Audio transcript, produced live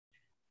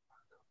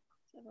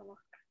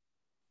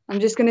I'm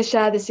just going to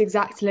share this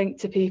exact link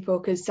to people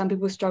because some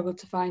people struggled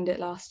to find it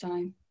last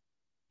time.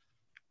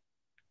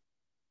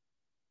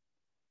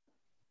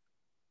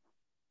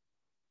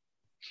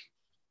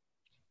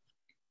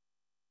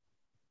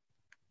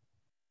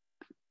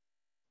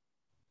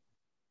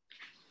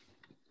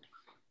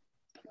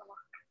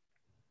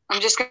 I'm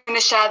just going to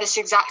share this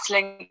exact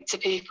link to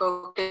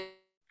people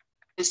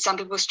because some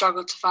people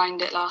struggled to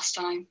find it last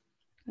time.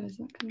 Where's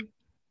that coming?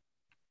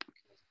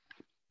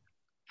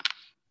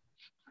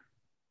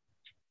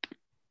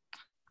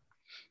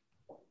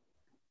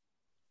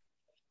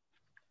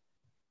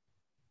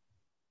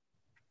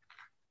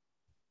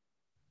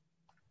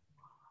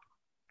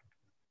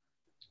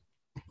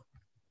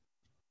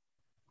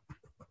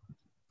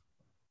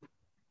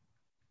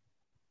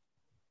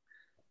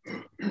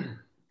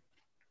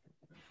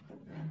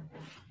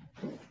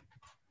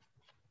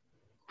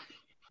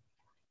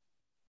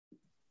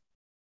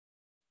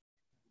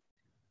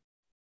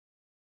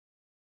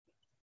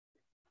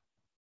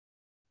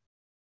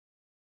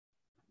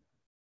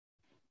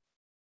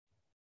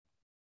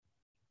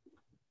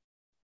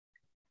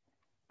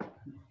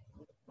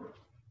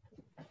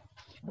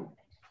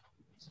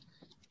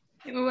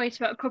 We'll wait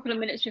about a couple of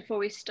minutes before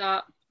we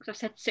start because I've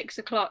said 6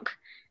 o'clock.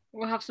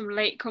 We'll have some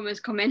late comers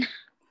come in.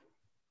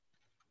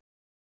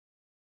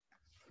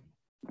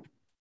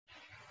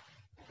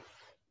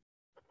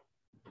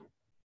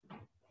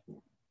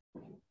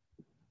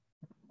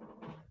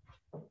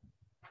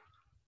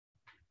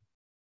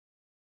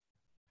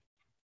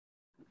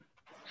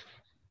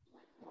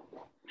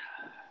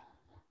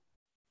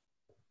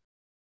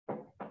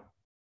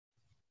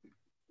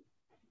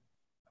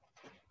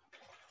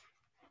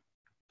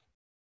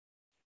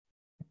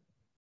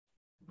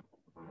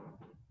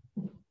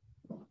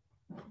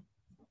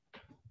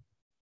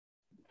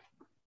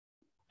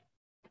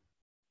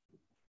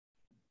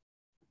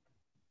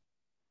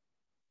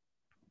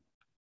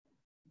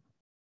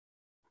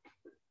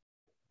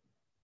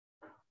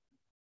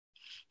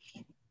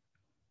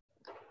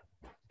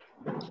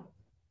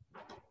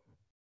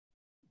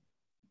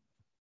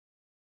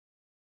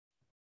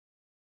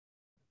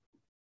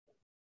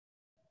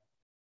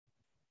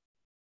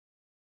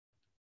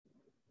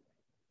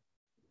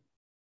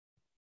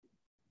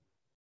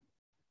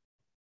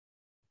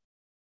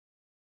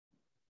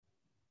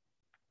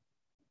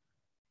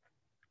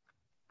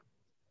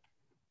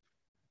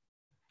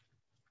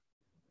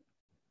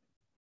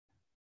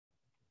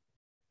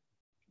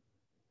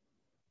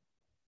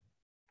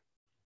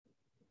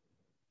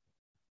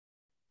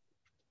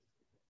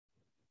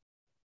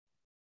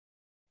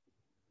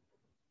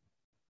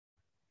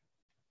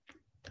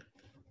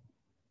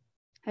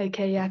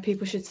 Okay, yeah,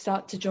 people should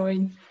start to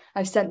join.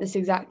 I've sent this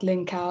exact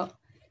link out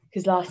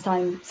because last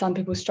time some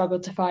people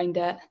struggled to find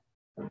it.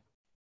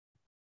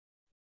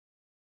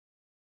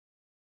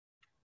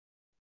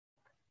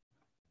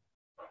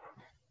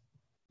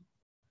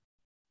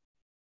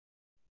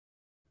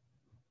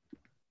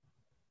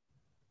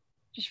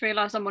 Just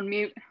realised I'm on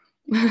mute.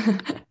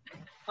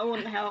 I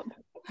wouldn't help.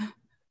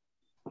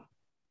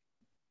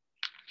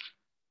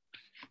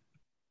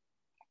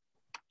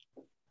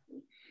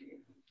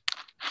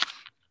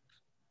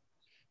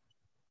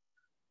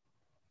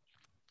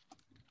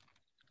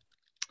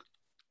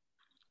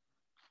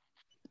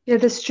 Yeah,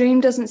 the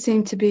stream doesn't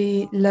seem to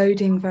be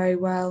loading very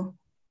well.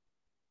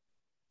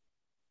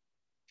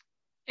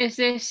 Is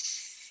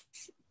this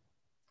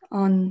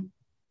On?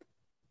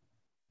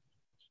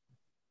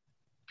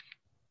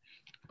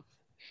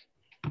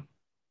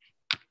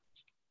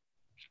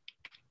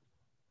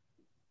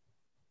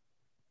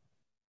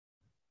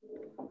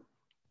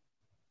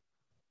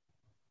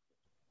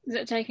 Is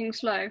it taking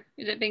slow?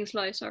 Is it being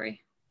slow?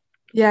 Sorry.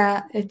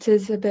 Yeah, it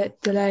is a bit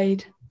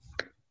delayed.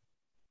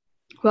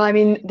 Well, I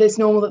mean, it's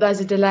normal that there's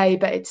a delay,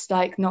 but it's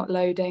like not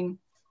loading.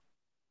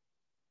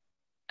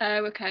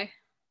 Oh, okay.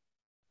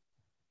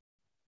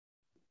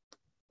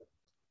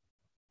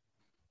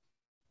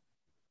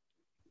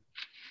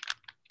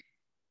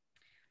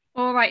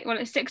 All right. Well,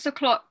 it's 6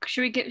 o'clock.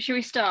 Should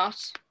we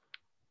start?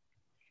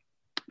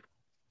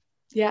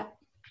 Yeah.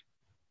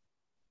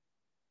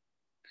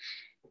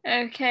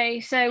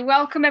 Okay. So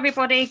welcome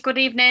everybody. Good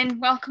evening.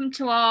 Welcome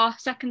to our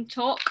second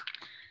talk.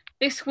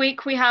 This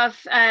week we have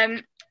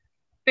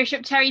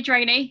Bishop Terry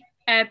Drainey,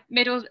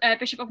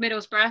 Bishop of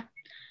Middlesbrough.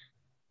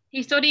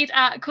 He studied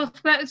at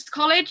Cuthbert's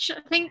College,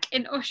 I think,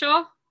 in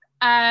Ushaw,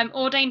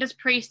 ordained as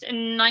priest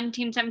in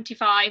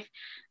 1975,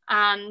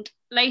 and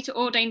later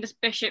ordained as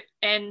bishop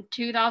in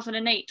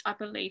 2008, I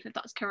believe, if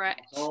that's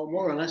correct. Oh,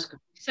 more or less.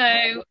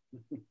 So,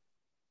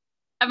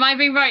 am I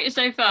being right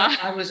so far?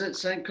 I was at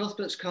St.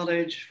 Cuthbert's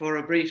College for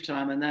a brief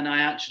time, and then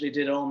I actually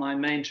did all my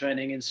main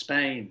training in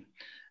Spain,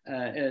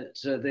 at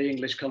the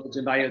English College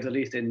in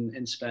Valladolid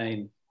in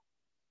Spain.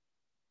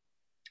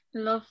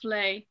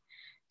 Lovely.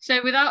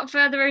 So without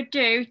further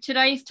ado,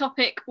 today's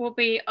topic will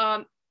be,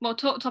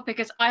 topic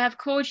is I have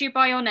called you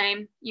by your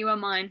name, you are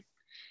mine.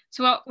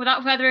 So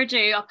without further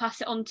ado, I'll pass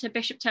it on to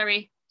Bishop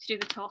Terry to do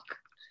the talk.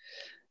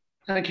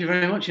 Thank you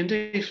very much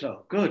indeed,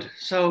 Flo. Good.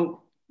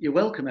 So You're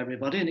welcome,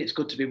 everybody, and it's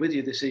good to be with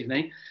you this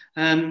evening.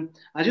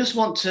 I just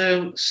want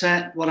to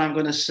set what I'm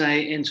going to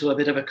say into a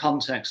bit of a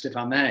context, if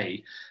I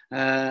may,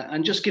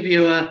 and just give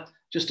you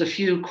just a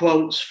few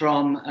quotes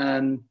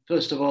from,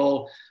 first of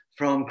all,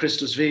 from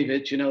Christus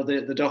Vivit, you know,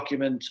 the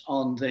document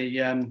on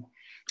the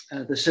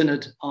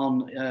synod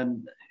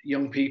on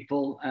young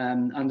people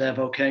and their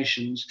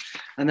vocations,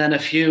 and then a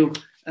few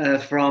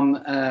from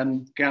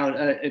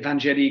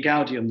Evangelii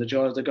Gaudium, the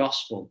joy of the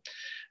gospel.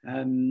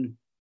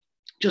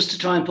 Just to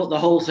try and put the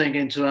whole thing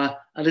into a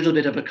little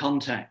bit of a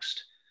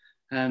context.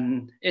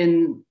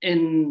 In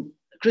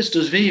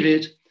Christus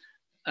Vivit,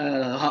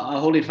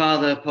 our Holy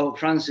Father, Pope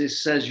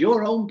Francis, says,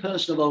 your own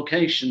personal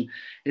vocation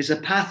is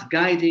a path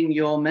guiding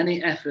your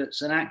many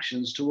efforts and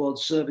actions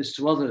towards service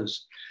to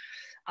others.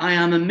 I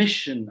am a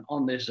mission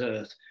on this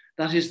earth.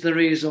 That is the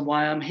reason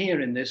why I'm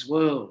here in this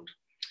world.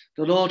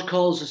 The Lord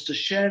calls us to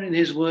share in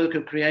his work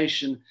of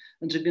creation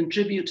and to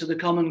contribute to the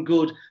common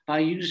good by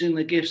using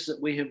the gifts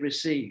that we have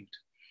received.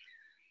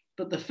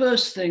 But the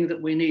first thing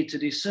that we need to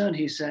discern,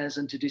 he says,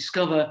 and to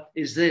discover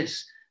is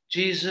this: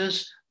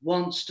 Jesus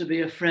wants to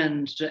be a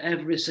friend to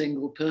every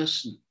single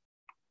person.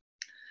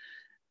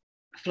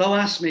 Flo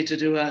asked me to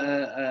do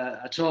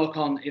a talk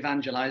on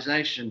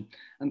evangelization,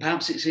 and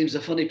perhaps it seems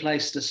a funny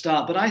place to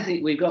start, but I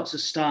think we've got to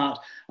start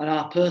at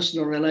our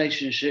personal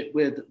relationship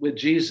with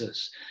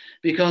Jesus.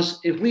 Because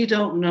if we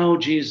don't know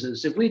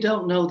Jesus, if we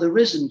don't know the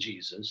risen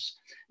Jesus,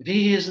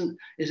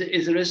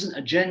 if there isn't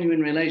a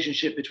genuine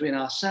relationship between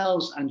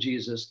ourselves and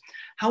Jesus,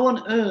 how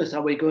on earth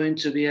are we going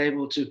to be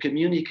able to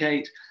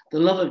communicate the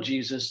love of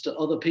Jesus to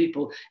other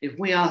people if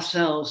we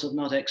ourselves have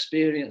not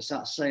experienced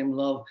that same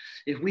love?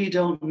 If we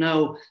don't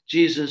know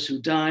Jesus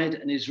who died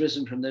and is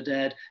risen from the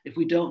dead, if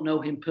we don't know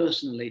him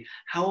personally,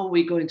 how are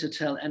we going to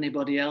tell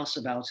anybody else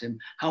about him?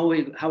 How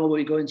are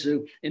we going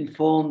to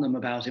inform them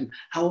about him?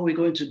 How are we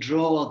going to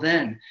draw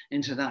them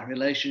into that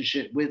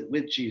relationship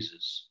with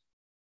Jesus?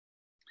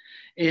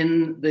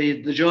 In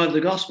the Joy of the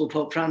Gospel,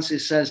 Pope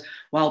Francis says,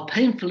 while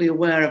painfully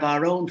aware of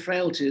our own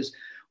frailties,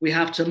 we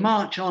have to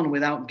march on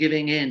without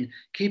giving in,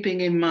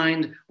 keeping in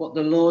mind what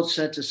the Lord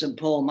said to St.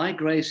 Paul, my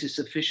grace is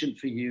sufficient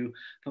for you,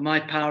 for my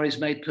power is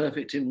made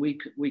perfect in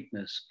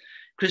weakness.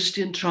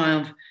 Christian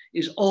triumph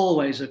is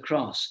always a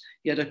cross,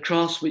 yet a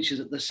cross which is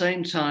at the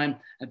same time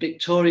a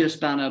victorious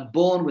banner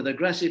borne with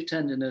aggressive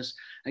tenderness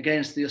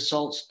against the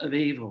assaults of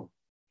evil.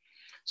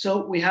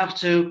 So we have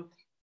to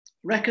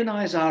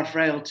recognize our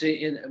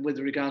frailty with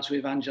regard to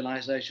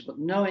evangelization, but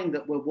knowing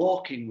that we're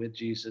walking with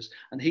Jesus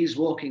and he's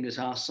walking at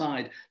our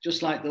side,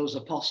 just like those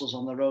apostles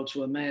on the road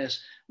to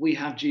Emmaus, we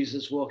have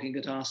Jesus walking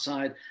at our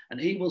side, and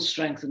he will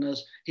strengthen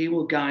us, he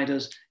will guide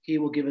us, he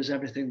will give us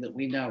everything that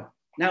we know.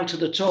 Now to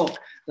the talk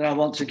that I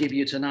want to give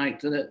you tonight.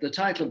 The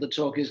title of the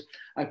talk is,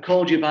 I've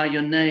called you by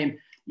your name,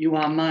 you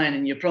are mine,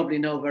 and you probably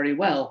know very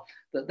well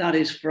that that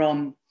is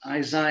from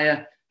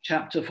Isaiah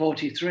chapter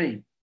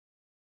 43.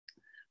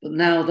 But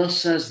now thus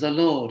says the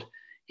Lord,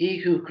 he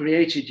who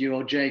created you,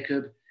 O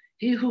Jacob,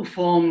 he who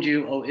formed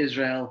you, O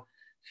Israel,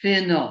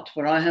 fear not,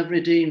 for I have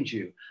redeemed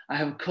you. I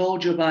have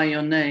called you by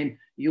your name,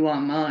 you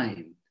are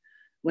mine.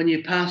 When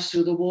you pass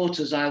through the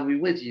waters, I will be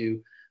with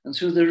you, and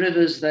through the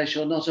rivers they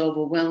shall not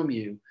overwhelm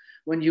you.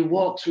 When you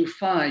walk through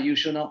fire, you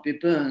shall not be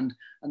burned,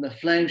 and the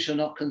flame shall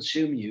not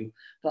consume you.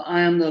 For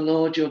I am the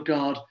Lord your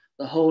God,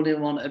 the Holy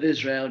One of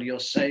Israel, your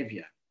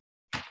Saviour.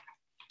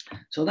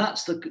 So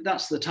that's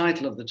the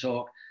title of the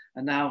talk.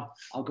 And now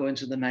I'll go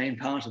into the main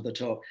part of the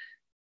talk.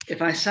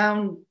 If I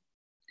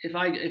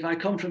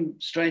come from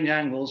strange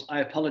angles,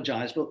 I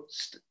apologize, but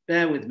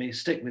bear with me,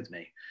 stick with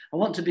me. I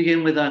want to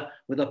begin with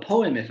a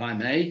poem, if I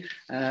may,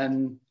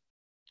 from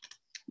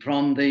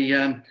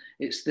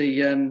it's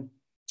the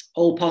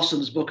Old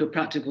Possum's Book of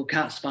Practical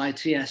Cats by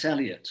T.S.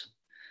 Eliot.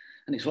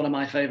 And it's one of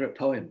my favorite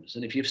poems.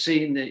 And if you've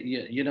seen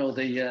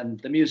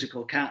the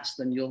musical Cats,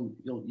 then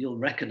you'll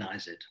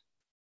recognize it.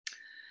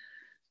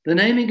 The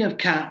naming of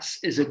cats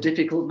is a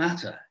difficult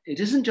matter.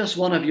 It isn't just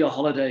one of your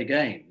holiday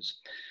games.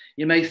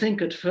 You may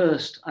think at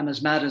first I'm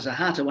as mad as a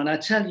hatter when I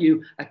tell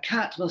you a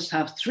cat must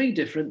have 3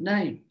 different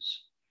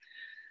names.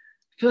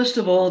 First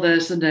of all,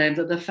 there's the name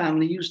that the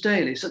family use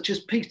daily, such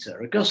as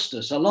Peter,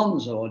 Augustus,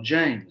 Alonso, or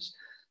James,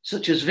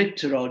 such as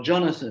Victor or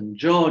Jonathan,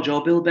 George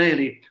or Bill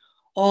Bailey,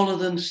 all of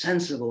them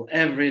sensible,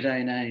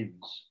 everyday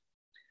names.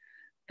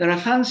 There are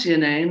fancier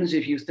names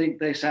if you think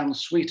they sound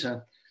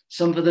sweeter,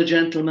 some for the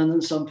gentlemen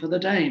and some for the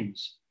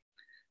dames,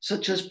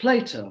 such as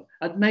Plato,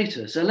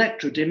 Admetus,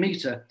 Electra,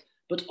 Demeter,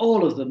 but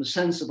all of them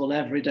sensible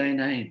everyday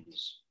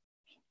names.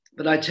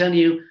 But I tell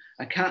you,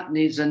 a cat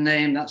needs a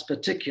name that's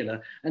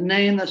particular, a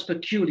name that's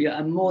peculiar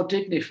and more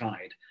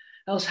dignified,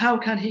 else how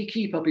can he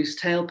keep up his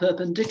tail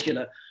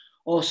perpendicular,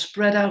 or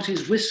spread out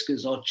his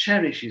whiskers, or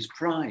cherish his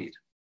pride?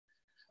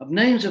 Of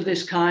names of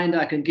this kind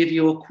I can give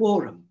you a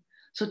quorum,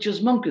 such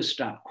as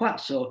Monkerstrap,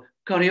 Quaxo,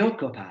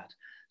 Coriocopat,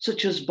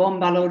 such as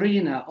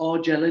Bombalorina or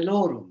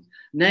Gellilorum,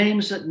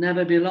 names that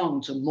never belong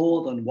to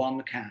more than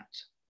one cat.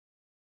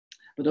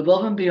 But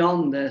above and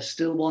beyond, there's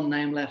still one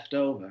name left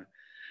over,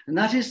 and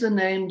that is the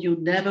name you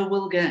never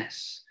will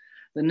guess,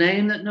 the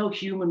name that no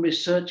human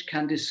research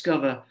can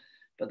discover,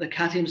 but the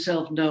cat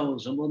himself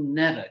knows and will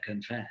never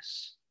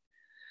confess.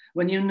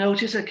 When you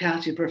notice a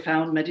cat in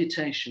profound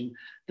meditation,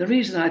 the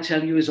reason I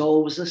tell you is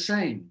always the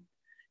same.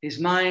 His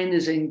mind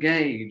is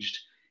engaged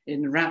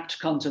in rapt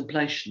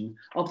contemplation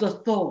of the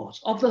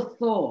thought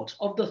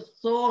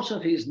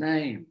of his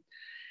name,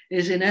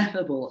 his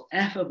ineffable,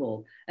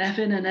 effable,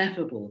 effing and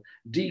ineffable,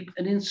 deep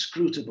and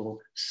inscrutable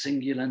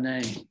singular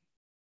name.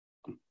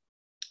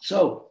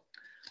 So,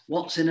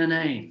 what's in a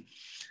name?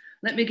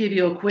 Let me give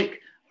you a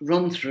quick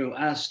run through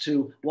as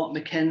to what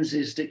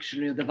Mackenzie's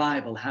Dictionary of the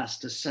Bible has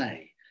to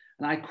say.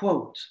 And I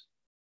quote,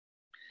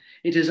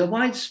 "It is a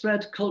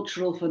widespread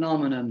cultural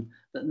phenomenon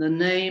that the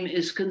name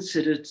is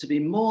considered to be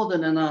more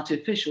than an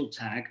artificial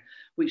tag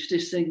which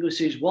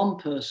distinguishes one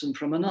person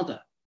from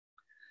another.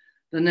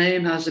 The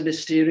name has a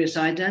mysterious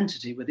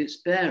identity with its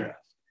bearer.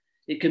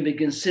 It can be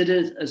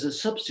considered as a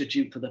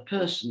substitute for the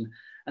person,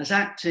 as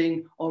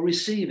acting or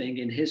receiving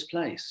in his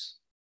place.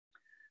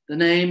 The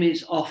name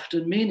is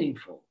often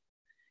meaningful.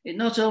 It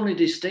not only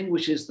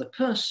distinguishes the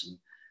person,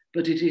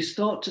 but it is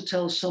thought to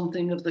tell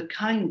something of the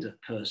kind of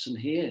person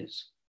he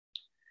is.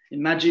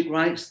 In magic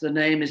rites, the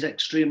name is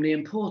extremely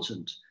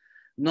important.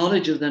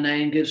 Knowledge of the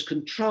name gives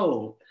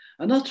control,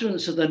 and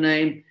utterance of the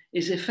name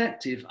is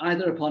effective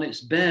either upon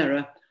its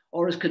bearer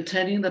or as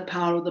containing the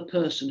power of the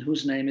person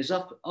whose name is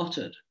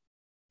uttered.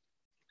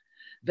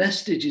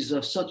 Vestiges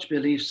of such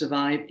beliefs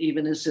survive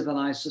even in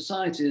civilized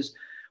societies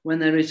when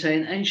they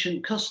retain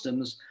ancient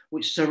customs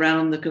which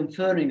surround the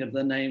conferring of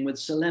the name with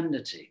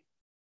solemnity.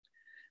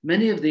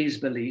 Many of these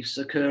beliefs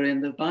occur in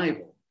the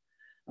Bible,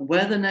 and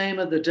where the name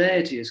of the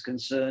deity is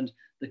concerned,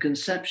 the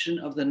conception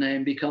of the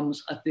name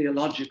becomes a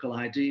theological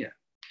idea.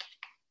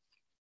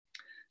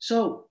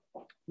 So,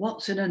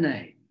 what's in a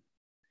name?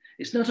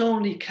 It's not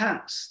only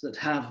cats that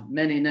have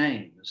many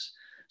names,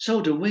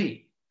 so do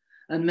we,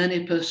 and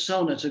many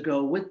persona to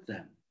go with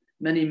them,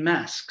 many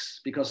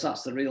masks, because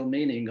that's the real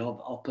meaning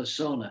of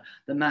persona,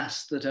 the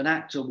mask that an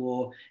actor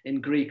wore in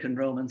Greek and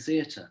Roman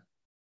theatre.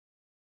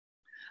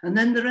 And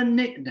then there are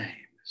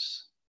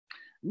nicknames.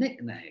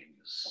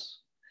 Nicknames.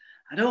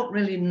 I don't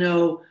really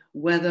know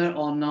whether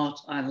or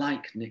not I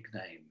like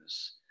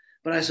nicknames,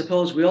 but I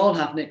suppose we all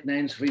have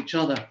nicknames for each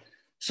other.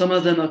 Some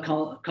of them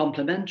are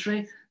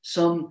complimentary,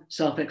 some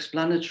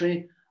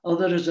self-explanatory,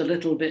 others a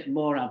little bit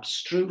more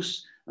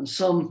abstruse, and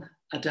some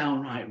are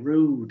downright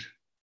rude.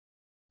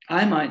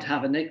 I might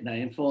have a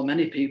nickname for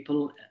many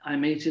people I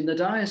meet in the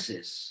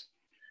diocese.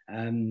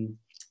 I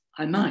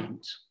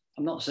might,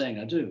 I'm not saying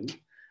I do,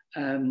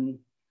 and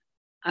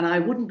I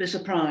wouldn't be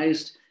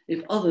surprised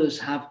if others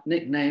have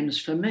nicknames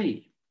for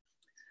me.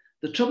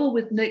 The trouble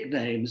with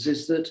nicknames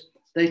is that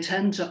they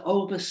tend to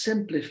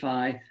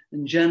oversimplify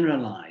and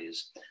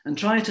generalize and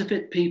try to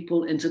fit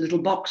people into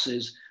little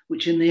boxes,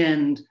 which in the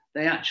end,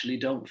 they actually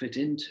don't fit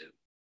into.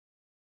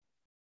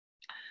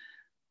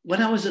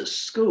 When I was at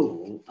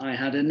school, I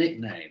had a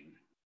nickname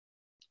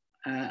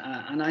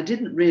and I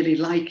didn't really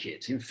like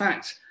it. In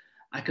fact,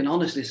 I can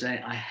honestly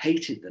say I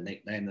hated the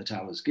nickname that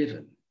I was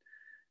given.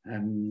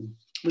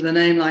 With a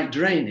name like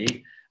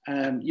Drainey,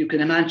 you can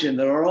imagine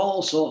there are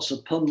all sorts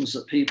of puns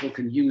that people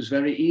can use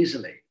very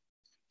easily.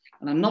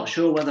 And I'm not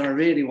sure whether I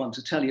really want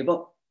to tell you,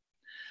 but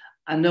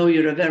I know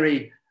you're a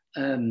very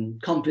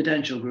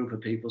confidential group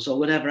of people, so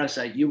whatever I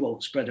say, you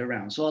won't spread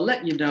around. So I'll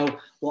let you know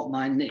what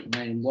my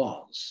nickname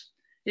was.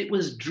 It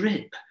was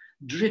Drip,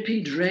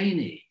 Drippy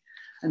Drainey.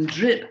 And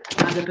Drip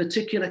had a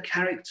particular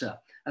character,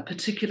 a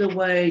particular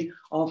way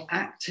of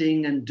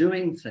acting and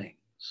doing things.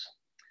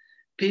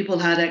 People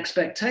had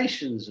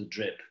expectations of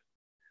Drip.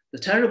 The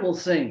terrible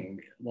thing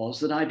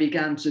was that I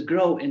began to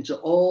grow into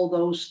all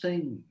those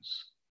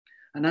things.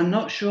 And I'm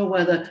not sure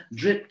whether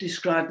Drip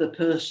described the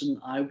person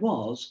I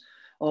was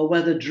or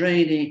whether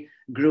Drainey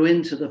grew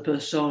into the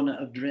persona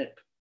of Drip.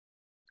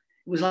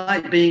 It was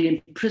like being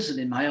in prison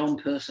in my own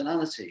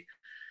personality.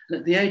 And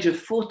at the age of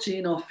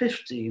 14 or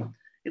 15,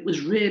 it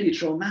was really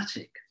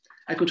traumatic.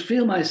 I could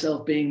feel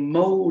myself being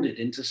molded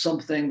into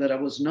something that I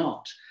was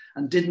not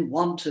and didn't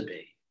want to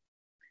be.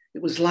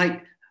 It was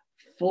like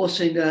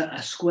forcing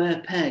a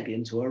square peg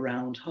into a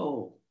round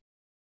hole.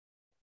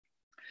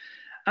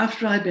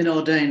 After I'd been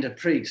ordained a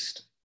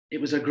priest, it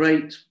was a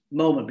great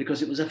moment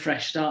because it was a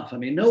fresh start for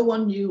me. No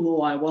one knew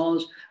who I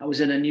was. I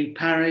was in a new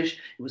parish.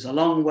 It was a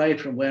long way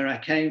from where I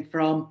came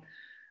from.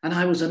 And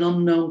I was an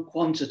unknown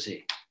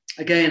quantity.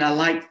 Again, I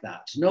liked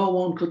that. No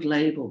one could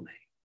label me.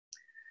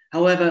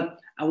 However,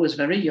 I was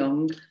very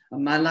young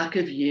and my lack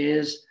of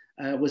years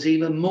was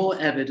even more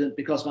evident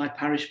because my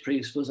parish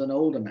priest was an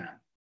older man.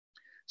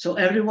 So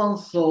everyone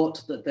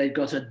thought that they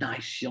got a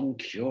nice young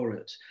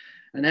curate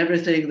and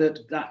everything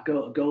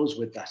that goes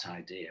with that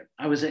idea.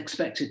 I was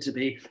expected to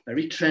be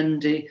very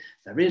trendy,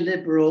 very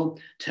liberal,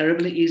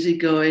 terribly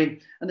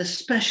easygoing, and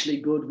especially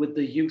good with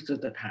the youth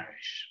of the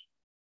parish.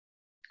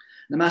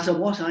 No matter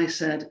what I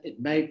said, it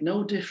made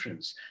no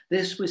difference.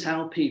 This was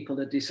how people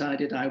had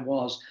decided I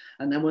was,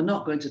 and they were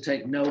not going to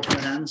take no for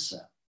an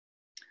answer.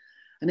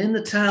 And in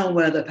the town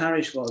where the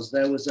parish was,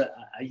 there was a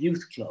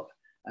youth club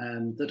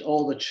that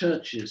all the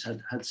churches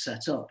had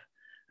set up.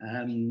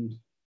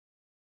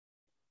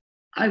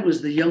 I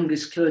was the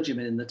youngest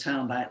clergyman in the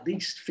town by at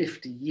least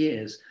 50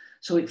 years.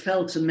 So it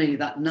fell to me,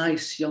 that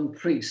nice young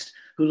priest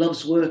who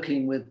loves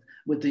working with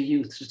the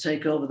youth, to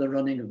take over the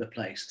running of the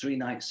place 3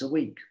 nights a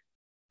week.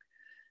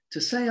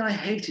 To say I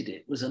hated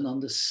it was an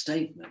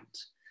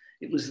understatement.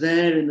 It was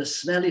there in the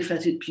smelly,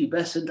 fetid,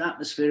 pubescent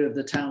atmosphere of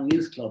the town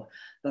youth club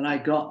that I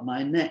got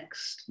my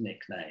next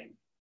nickname.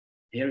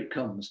 Here it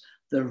comes,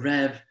 the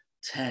Rev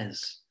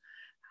Tez.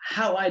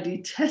 How I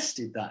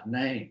detested that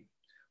name.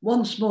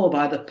 Once more,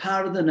 by the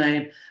power of the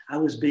name, I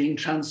was being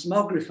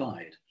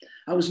transmogrified.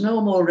 I was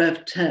no more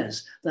Rev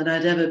Tez than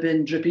I'd ever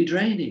been Drippy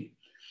Drainey.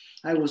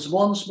 I was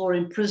once more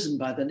imprisoned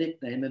by the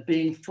nickname and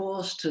being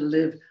forced to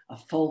live a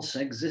false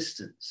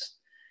existence.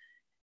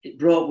 It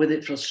brought with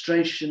it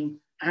frustration,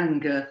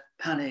 anger,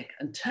 panic,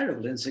 and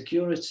terrible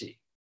insecurity.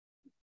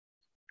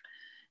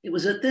 It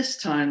was at this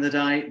time that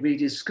I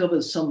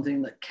rediscovered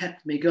something that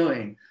kept me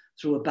going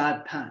through a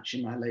bad patch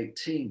in my late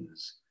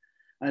teens.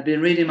 I'd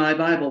been reading my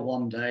Bible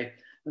one day,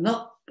 and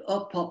up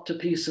popped a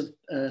piece of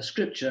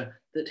scripture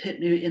that hit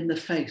me in the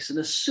face. And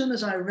as soon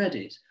as I read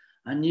it,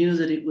 I knew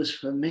that it was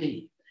for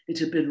me. It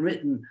had been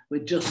written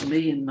with just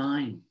me in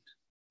mind.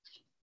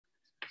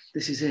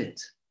 This is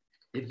it.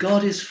 If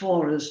God is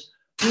for us,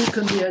 who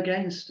can be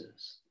against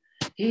us?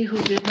 He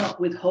who did not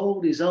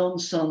withhold his own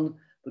son,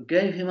 but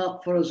gave him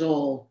up for us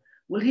all,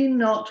 will he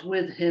not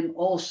with him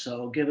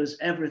also give us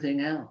everything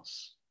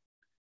else?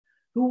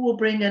 Who will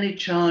bring any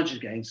charge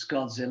against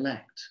God's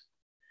elect?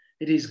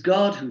 It is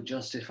God who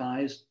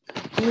justifies.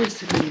 Who is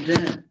to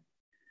condemn?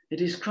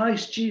 It is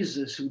Christ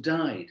Jesus who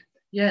died,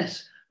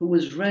 yes, who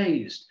was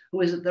raised,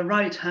 who is at the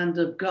right hand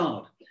of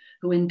God,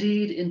 who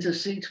indeed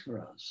intercedes for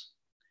us.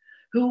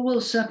 Who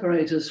will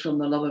separate us from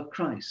the love of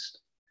Christ?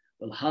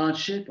 Will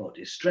hardship or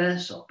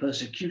distress or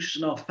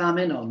persecution or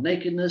famine or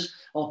nakedness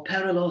or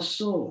peril or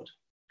sword?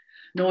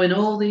 No, in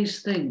all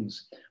these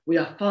things, we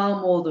are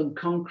far more than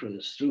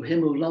conquerors through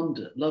him who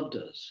loved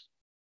us.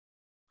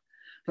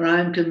 For I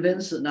am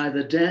convinced that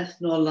neither death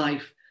nor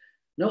life,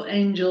 no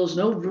angels,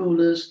 no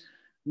rulers,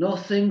 nor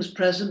things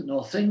present,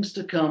 nor things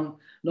to come,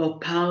 nor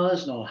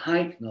powers, nor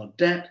height, nor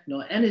depth,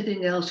 nor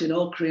anything else in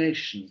all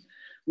creation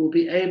will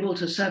be able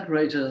to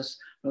separate us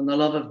from the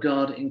love of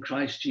God in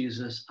Christ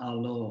Jesus our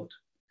Lord.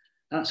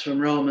 That's from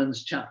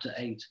Romans chapter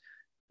 8,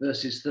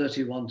 verses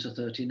 31 to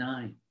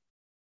 39.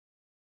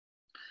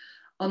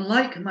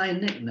 Unlike my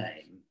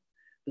nickname,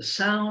 the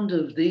sound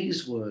of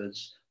these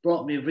words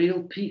brought me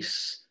real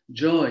peace,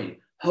 joy,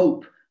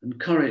 hope, and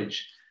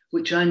courage,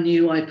 which I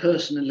knew I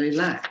personally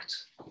lacked.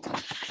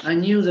 I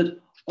knew that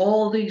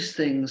all these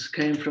things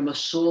came from a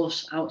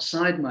source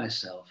outside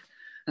myself,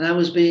 and I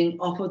was being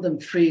offered them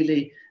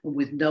freely and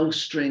with no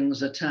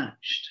strings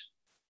attached.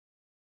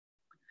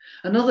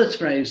 Another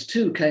phrase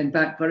too came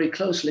back very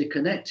closely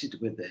connected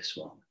with this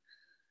one.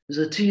 As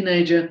a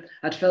teenager,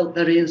 I'd felt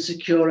very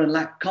insecure and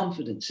lacked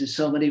confidence in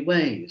so many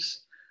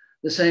ways.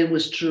 The same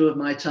was true of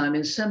my time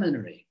in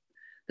seminary.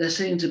 There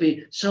seemed to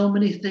be so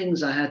many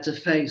things I had to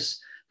face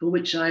for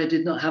which I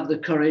did not have the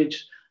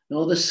courage,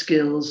 nor the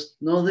skills,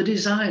 nor the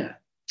desire.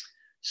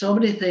 So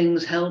many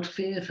things held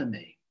fear for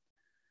me.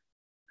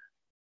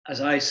 As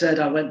I said,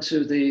 I went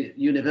to the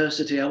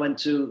university, I went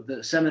to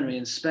the seminary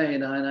in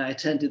Spain, and I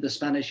attended the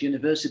Spanish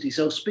university.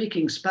 So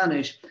speaking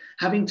Spanish,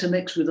 having to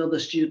mix with other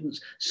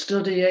students,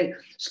 study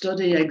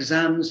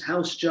exams,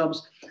 house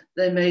jobs,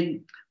 they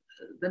made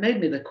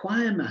me the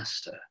choir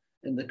master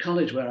in the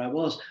college where I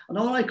was. And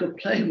all I could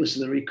play was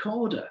the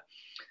recorder.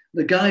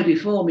 The guy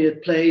before me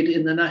had played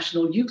in the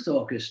National Youth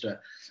Orchestra,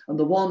 and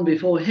the one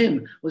before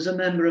him was a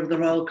member of the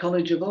Royal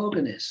College of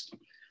Organists.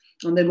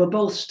 And they were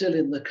both still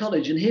in the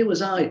college. And here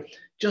was I,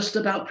 just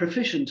about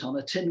proficient on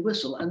a tin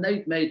whistle, and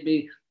they'd made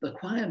me the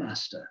choir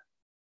master.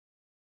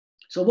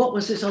 So what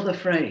was this other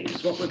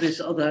phrase? What was this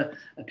other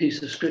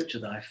piece of scripture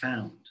that I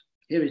found?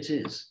 Here it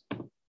is.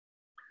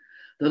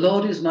 The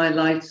Lord is my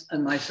light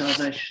and my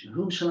salvation.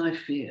 Whom shall I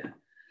fear?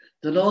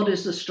 The Lord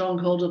is the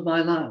stronghold of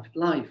my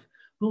life.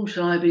 Whom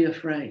shall I be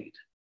afraid?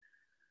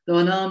 Though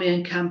an army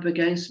encamp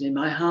against me,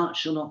 my heart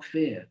shall not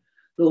fear.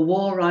 Though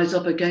war rise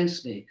up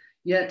against me,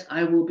 yet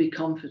I will be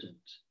confident.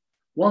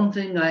 One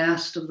thing I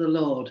asked of the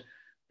Lord,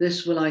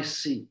 this will I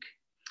seek,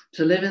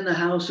 to live in the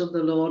house of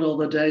the Lord all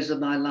the days of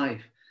my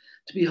life,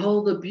 to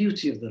behold the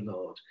beauty of the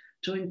Lord,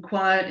 to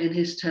inquire in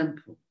his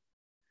temple.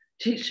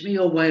 Teach me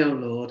your way, O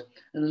Lord,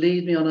 and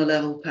lead me on a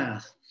level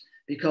path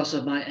because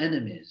of my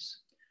enemies.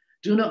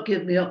 Do not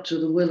give me up to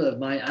the will of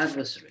my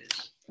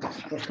adversaries,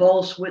 for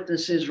false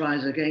witnesses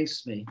rise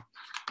against me,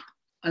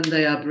 and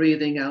they are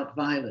breathing out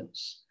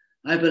violence.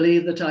 I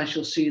believe that I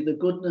shall see the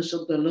goodness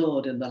of the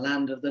Lord in the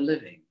land of the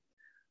living.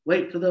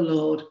 Wait for the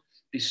Lord,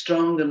 be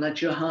strong and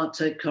let your heart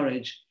take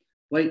courage.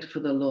 Wait for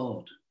the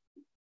Lord.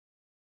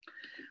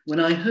 When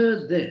I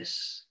heard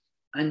this,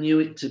 I knew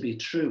it to be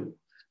true.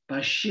 By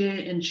sheer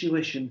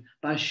intuition,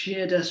 by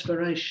sheer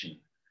desperation.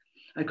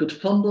 I could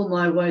fumble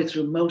my way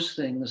through most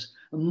things,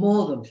 and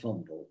more than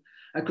fumble.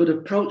 I could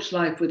approach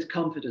life with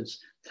confidence,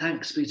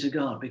 thanks be to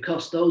God,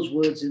 because those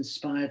words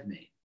inspired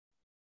me.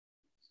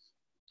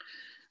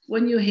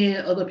 when you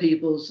hear other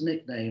people's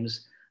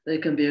nicknames, they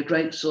can be a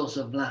great source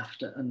of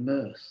laughter and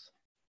mirth.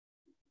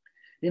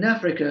 In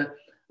Africa,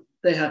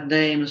 they had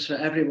names for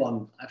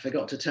everyone. I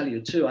forgot to tell you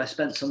too, I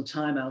spent some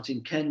time out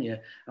in Kenya.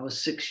 I was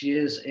 6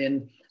 years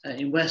in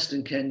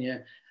Western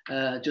Kenya,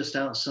 just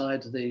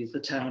outside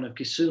the town of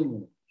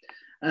Kisumu.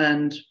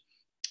 And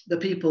the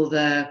people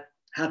there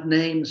had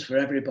names for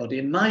everybody.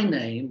 And my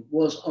name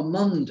was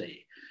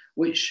Omondi,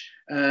 which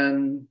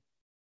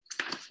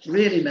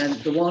really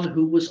meant the one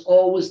who was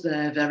always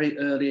there very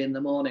early in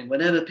the morning.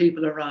 Whenever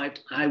people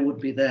arrived, I would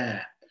be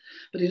there.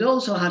 But it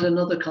also had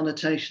another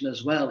connotation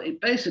as well.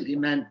 It basically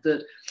meant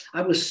that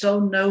I was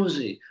so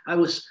nosy, I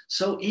was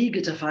so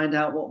eager to find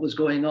out what was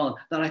going on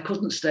that I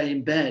couldn't stay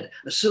in bed.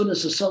 As soon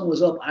as the sun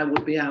was up, I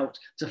would be out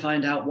to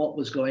find out what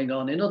was going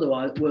on. In other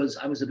words,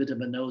 I was a bit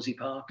of a nosy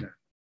Parker.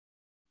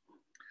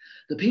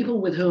 The people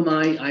with whom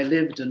I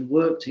lived and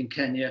worked in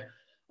Kenya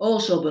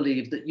also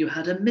believed that you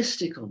had a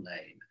mystical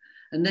name,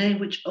 a name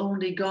which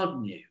only God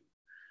knew.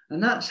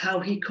 And that's how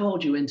he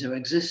called you into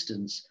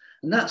existence.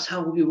 And that's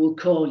how we will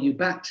call you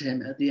back to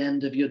him at the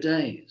end of your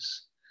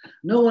days.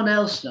 No one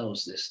else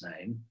knows this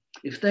name.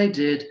 If they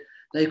did,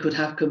 they could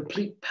have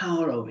complete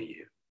power over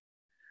you.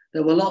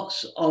 There were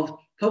lots of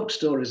folk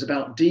stories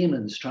about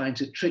demons trying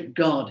to trick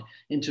God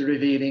into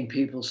revealing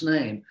people's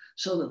name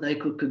so that they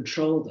could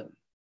control them.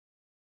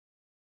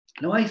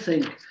 Now, I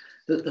think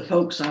that the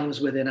folks I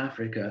was with in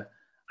Africa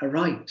are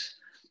right,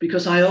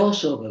 because I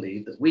also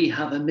believe that we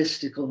have a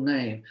mystical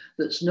name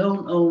that's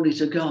known only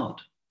to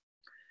God.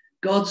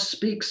 God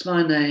speaks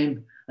my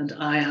name and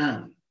I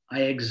am,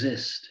 I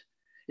exist.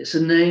 It's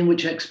a name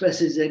which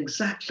expresses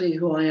exactly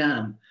who I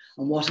am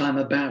and what I'm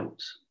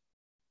about.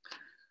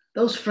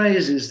 Those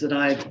phrases that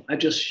I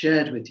just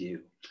shared with you,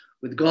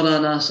 with God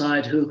on our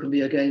side, who can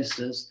be against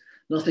us?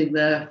 Nothing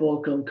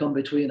therefore can come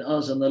between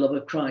us and the love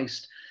of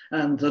Christ.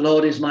 And the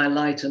Lord is my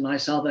light and my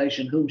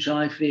salvation. Whom shall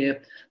I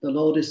fear? The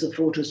Lord is the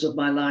fortress of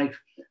my life.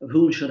 Of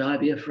whom should I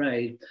be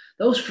afraid?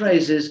 Those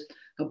phrases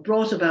have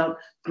brought about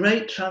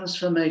great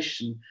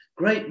transformation,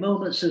 great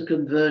moments of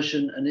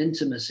conversion and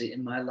intimacy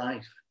in my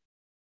life.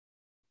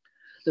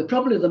 They're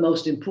probably the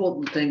most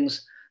important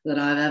things that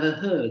I've ever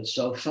heard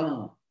so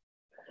far.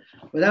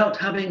 Without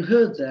having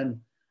heard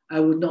them, I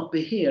would not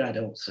be here, I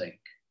don't think.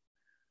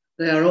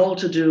 They are all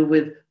to do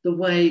with the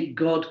way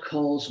God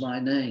calls my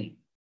name.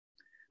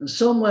 And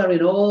somewhere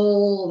in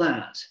all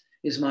that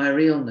is my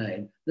real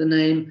name, the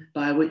name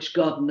by which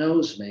God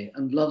knows me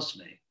and loves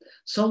me.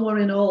 Somewhere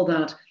in all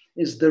that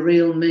is the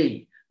real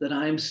me that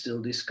I'm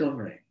still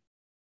discovering.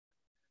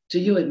 To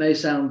you, it may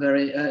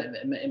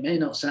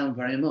not sound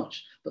very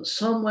much, but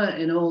somewhere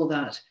in all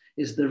that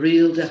is the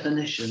real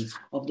definition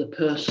of the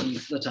person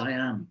that I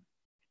am.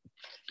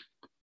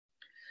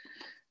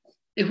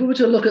 If we were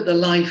to look at the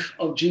life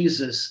of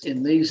Jesus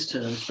in these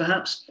terms,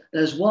 perhaps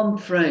there's one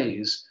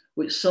phrase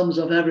which sums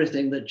up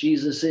everything that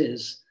Jesus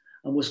is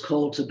and was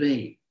called to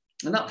be.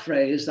 And that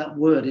phrase, that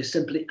word, is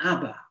simply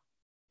Abba.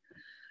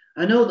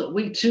 I know that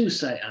we too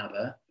say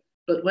Abba,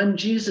 but when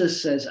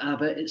Jesus says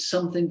Abba, it's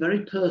something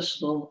very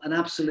personal and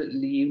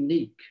absolutely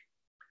unique.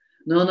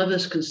 None of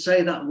us can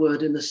say that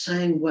word in the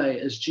same way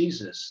as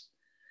Jesus.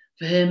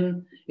 For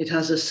him, it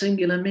has a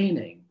singular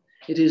meaning.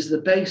 It is the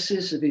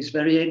basis of his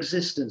very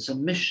existence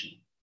and mission.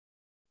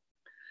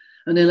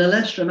 And in a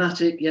less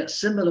dramatic yet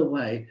similar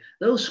way,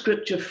 those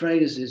scripture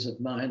phrases of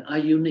mine are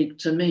unique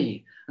to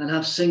me and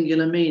have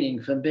singular meaning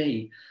for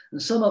me,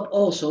 and sum up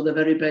also the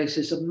very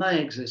basis of my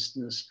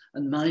existence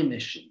and my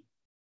mission.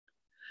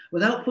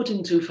 Without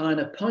putting too fine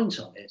a point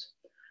on it,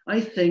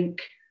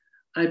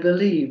 I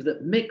believe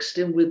that mixed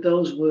in with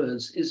those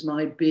words is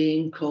my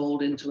being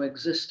called into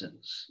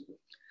existence.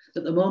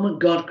 At the moment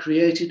God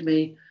created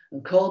me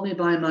and called me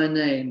by my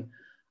name,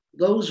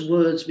 those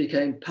words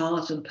became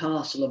part and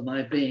parcel of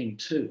my being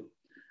too.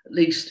 At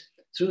least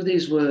through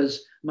these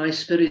words, my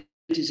spirit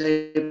is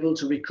able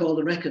to recall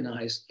and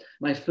recognize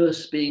my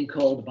first being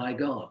called by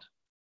God.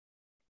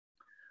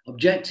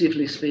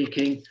 Objectively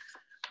speaking,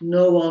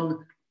 no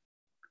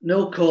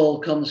call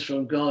comes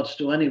from God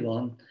to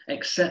anyone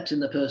except in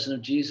the person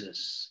of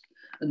Jesus.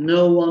 And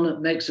no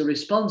one makes a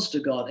response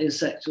to God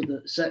except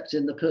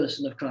in the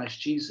person of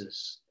Christ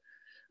Jesus.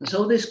 And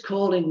so this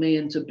calling me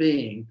into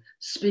being,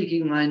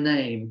 speaking my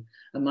name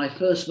and my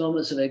first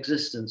moments of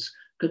existence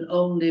can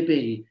only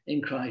be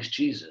in Christ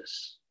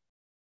Jesus.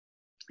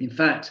 In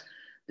fact,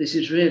 this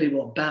is really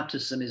what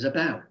baptism is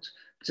about.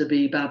 To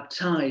be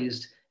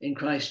baptized in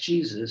Christ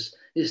Jesus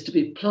is to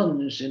be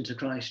plunged into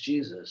Christ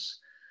Jesus.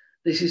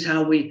 This is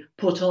how we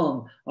put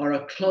on or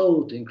are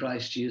clothed in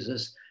Christ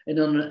Jesus in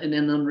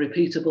an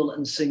unrepeatable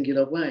and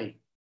singular way.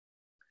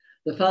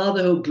 The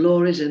Father who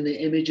glories in the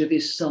image of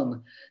his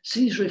Son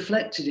sees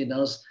reflected in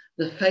us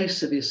the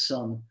face of his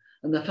Son.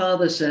 And the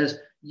Father says,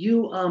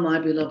 "You are my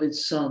beloved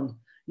Son,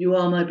 you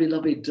are my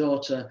beloved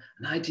daughter,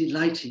 and I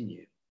delight in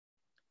you."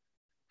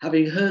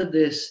 Having heard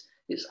this,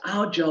 it's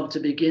our job to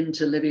begin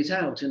to live it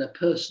out in a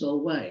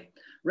personal way,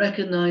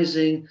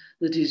 recognizing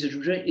that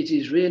it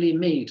is really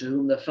me to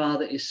whom the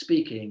Father is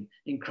speaking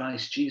in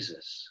Christ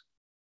Jesus.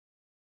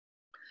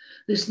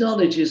 This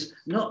knowledge is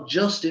not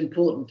just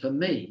important for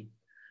me,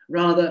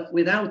 rather,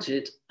 without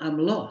it, I'm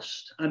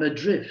lost, I'm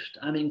adrift,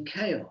 I'm in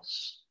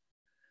chaos.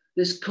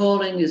 This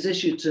calling is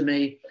issued to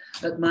me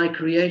at my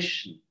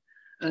creation,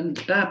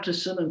 and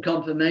baptism and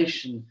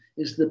confirmation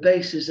is the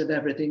basis of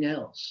everything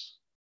else.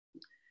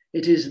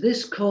 It is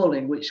this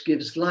calling which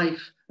gives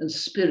life and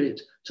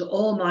spirit to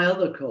all my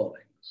other callings.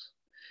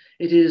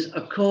 It is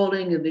a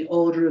calling in the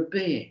order of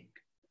being.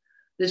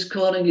 This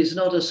calling is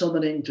not a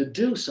summoning to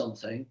do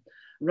something,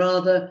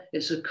 rather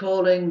it's a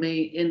calling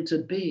me into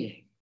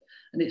being.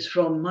 And it's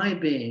from my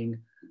being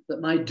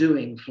that my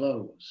doing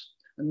flows,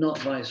 and not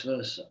vice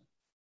versa.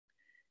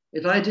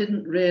 If I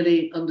didn't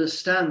really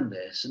understand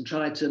this and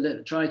try to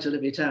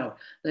live it out,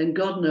 then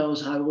God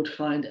knows I would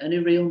find any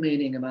real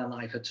meaning in my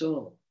life at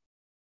all.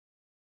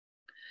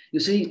 You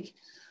see,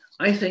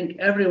 I think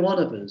every one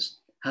of us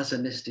has a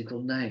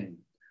mystical name,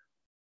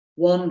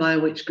 one by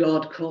which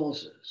God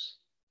calls us.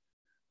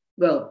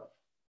 Well,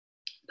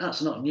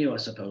 that's not new, I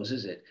suppose,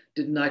 is it?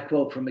 Didn't I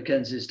quote from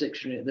Mackenzie's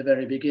dictionary at the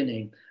very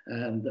beginning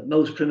that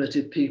most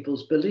primitive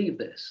peoples believe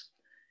this?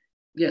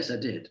 Yes, I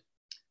did.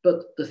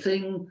 But the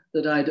thing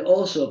that I'd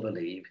also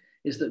believe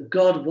is that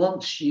God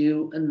wants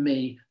you and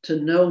me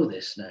to know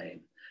this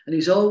name. And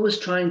he's always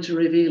trying to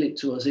reveal it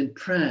to us in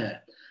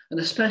prayer, and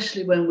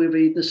especially when we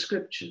read the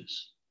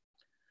scriptures.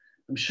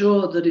 I'm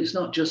sure that it's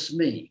not just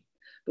me,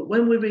 but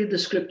when we read the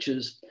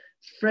scriptures,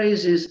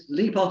 phrases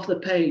leap off the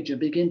page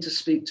and begin to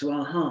speak to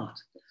our heart.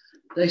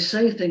 They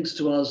say things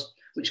to us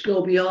which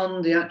go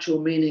beyond the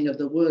actual meaning of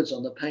the words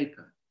on the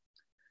paper.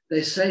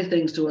 They say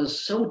things to us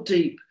so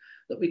deep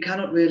that we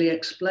cannot really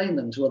explain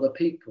them to other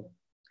people.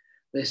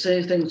 They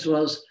say things to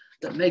us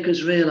that make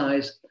us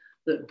realize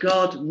that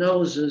God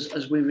knows us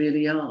as we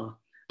really are.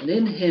 And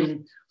in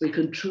him, we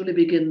can truly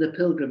begin the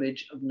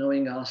pilgrimage of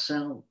knowing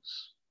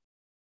ourselves.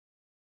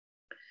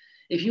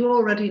 If you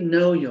already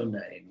know your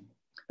name,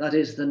 that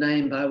is the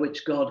name by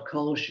which God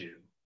calls you,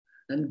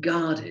 then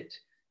guard it,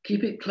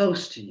 keep it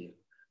close to you,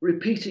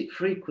 repeat it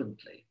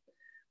frequently,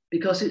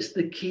 because it's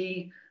the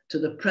key to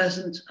the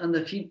present and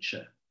the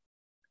future.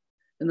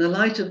 In the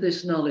light of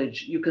this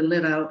knowledge, you can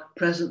live out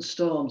present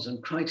storms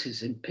and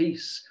crises in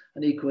peace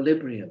and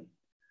equilibrium.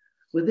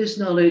 With this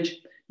knowledge,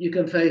 you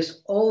can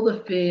face all the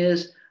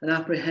fears and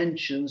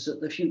apprehensions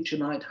that the future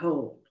might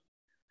hold.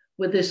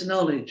 With this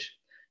knowledge,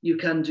 you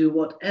can do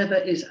whatever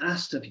is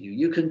asked of you.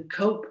 You can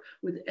cope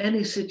with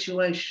any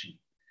situation,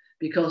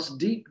 because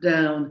deep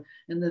down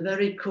in the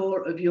very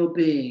core of your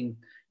being,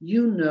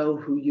 you know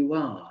who you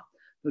are,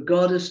 for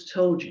God has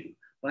told you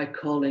by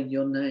calling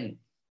your name.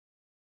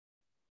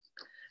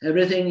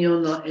 Everything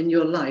in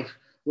your life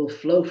will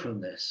flow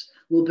from this,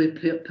 will be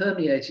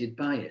permeated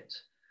by it.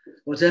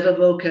 Whatever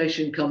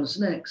vocation comes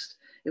next,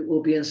 it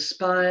will be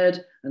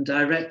inspired and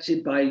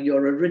directed by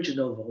your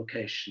original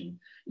vocation,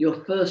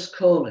 your first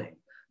calling,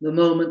 the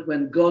moment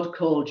when God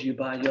called you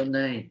by your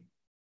name.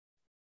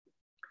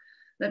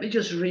 Let me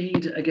just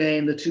read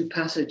again the two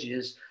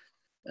passages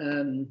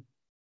in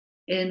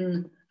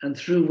and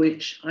through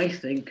which I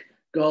think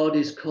God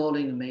is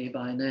calling me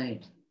by name.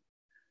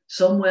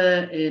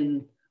 Somewhere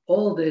in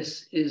all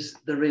this is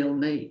the real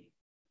me.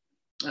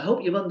 I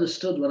hope you've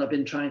understood what I've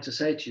been trying to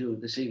say to you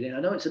this evening. I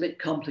know it's a bit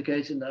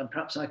complicated and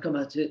perhaps I come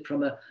at it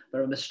from a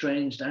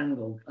estranged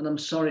angle, and I'm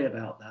sorry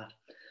about that.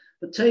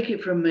 But take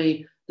it from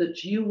me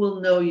that you will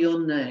know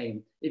your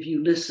name if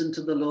you listen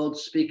to the Lord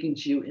speaking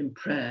to you in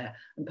prayer,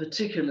 and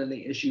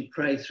particularly as you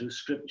pray through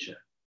scripture.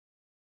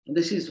 And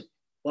this is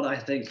what I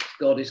think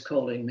God is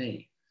calling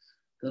me.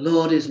 The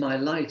Lord is my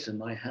light and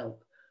my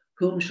help.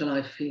 Whom shall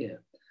I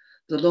fear?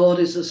 The Lord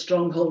is the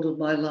stronghold of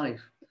my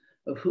life.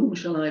 Of whom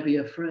shall I be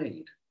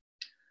afraid?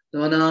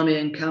 Though an army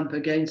encamp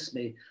against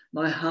me,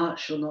 my heart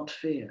shall not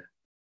fear.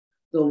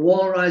 Though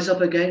war rise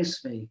up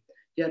against me,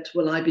 yet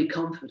will I be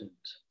confident.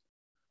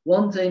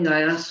 One thing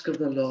I ask of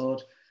the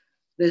Lord,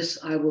 this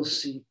I will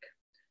seek,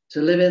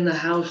 to live in the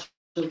house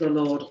of the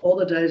Lord all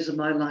the days of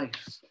my life,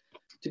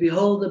 to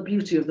behold the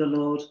beauty of the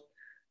Lord,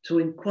 to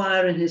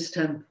inquire in his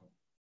temple.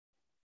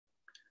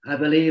 I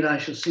believe I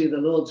shall see the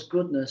Lord's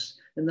goodness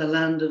in the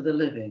land of the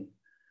living.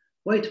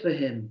 Wait for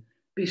him,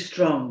 be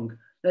strong,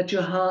 let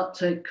your heart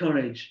take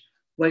courage,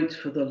 wait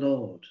for the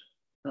Lord.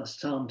 That's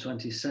Psalm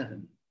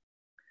 27.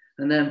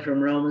 And then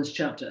from Romans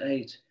chapter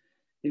 8,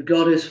 if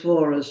God is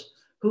for us,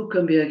 who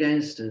can be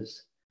against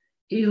us?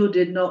 He who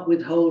did not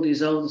withhold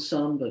his own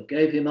son, but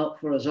gave him up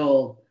for us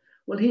all,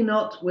 will he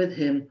not with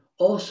him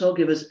also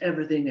give us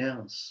everything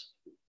else?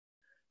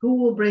 Who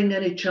will bring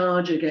any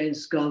charge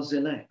against God's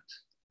elect?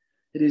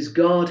 It is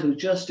God who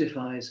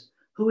justifies.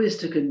 Who is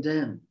to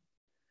condemn?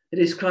 It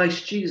is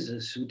Christ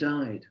Jesus who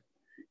died.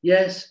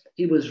 Yes,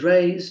 he was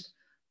raised,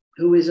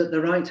 who is at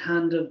the right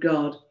hand of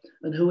God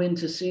and who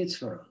intercedes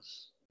for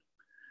us.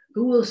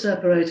 Who will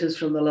separate us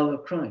from the love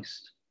of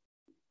Christ?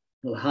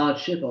 Will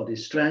hardship or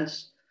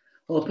distress,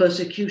 or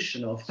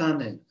persecution or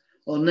famine,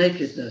 or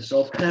nakedness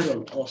or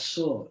peril or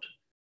sword?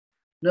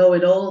 No,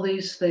 in all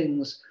these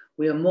things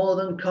we are more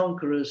than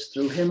conquerors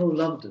through him who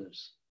loved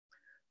us.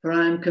 For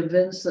I am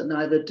convinced that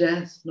neither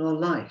death nor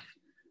life,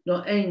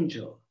 nor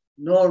angel,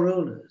 nor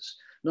rulers,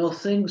 nor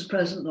things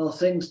present, nor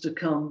things to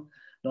come,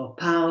 nor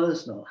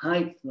powers, nor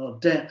height, nor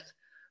depth,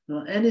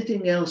 nor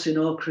anything else in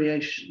all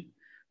creation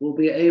will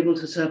be able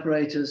to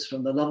separate us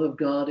from the love of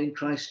God in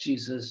Christ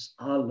Jesus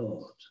our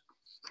Lord.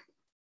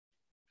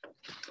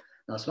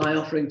 That's my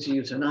offering to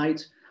you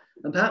tonight.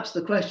 And perhaps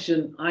the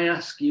question I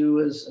ask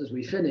you as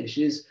we finish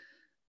is,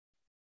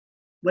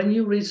 when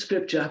you read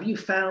scripture, have you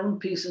found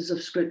pieces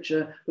of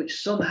scripture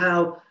which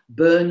somehow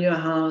burn your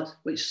heart,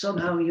 which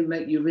somehow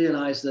make you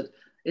realize that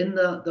in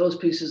those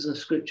pieces of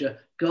scripture,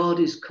 God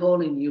is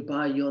calling you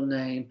by your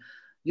name?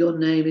 Your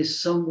name is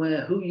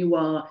somewhere, who you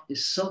are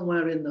is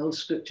somewhere in those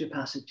scripture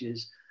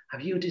passages.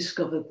 Have you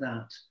discovered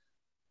that?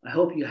 I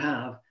hope you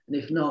have. And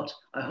if not,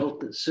 I hope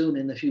that soon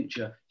in the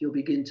future, you'll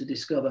begin to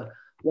discover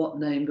what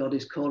name God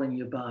is calling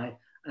you by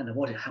and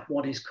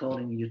what he's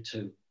calling you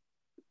to.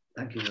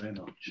 Thank you very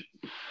much.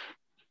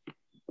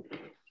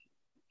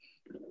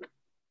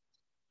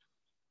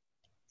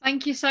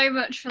 Thank you so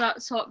much for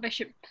that talk,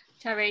 Bishop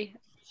Terry.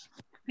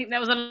 I think there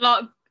was a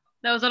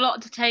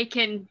lot to take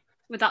in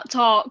with that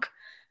talk,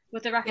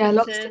 with the references. Yeah,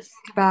 lots to think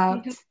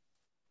about.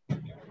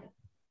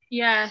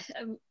 Yeah,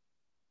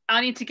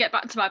 I need to get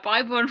back to my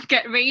Bible and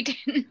get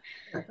reading.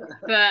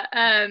 But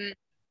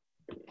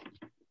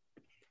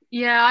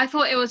yeah, I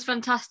thought it was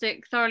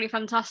fantastic, thoroughly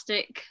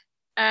fantastic.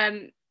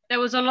 There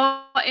was a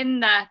lot in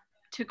there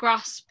to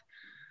grasp,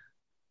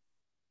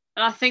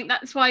 and I think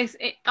that's why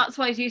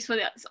it's useful.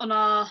 It's on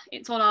our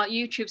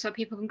YouTube, so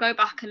people can go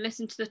back and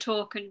listen to the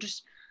talk and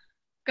just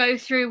go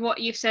through what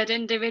you've said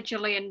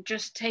individually and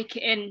just take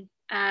it in.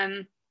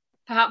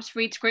 Perhaps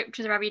read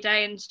scriptures every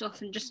day and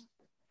stuff, and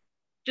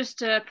just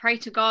to pray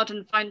to God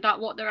and find out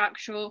what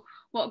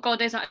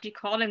God is actually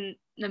calling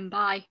them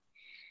by.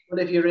 Well,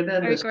 if you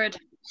remember, Very good.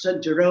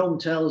 St. Jerome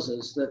tells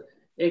us that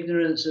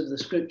ignorance of the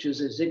scriptures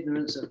is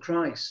ignorance of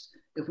Christ.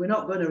 If we're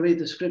not going to read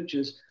the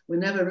scriptures, we're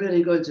never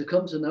really going to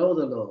come to know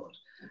the Lord.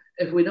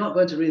 If we're not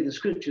going to read the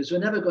scriptures, we're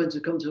never going to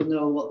come to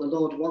know what the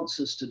Lord wants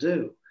us to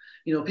do.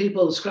 You know,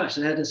 people scratch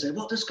their head and say,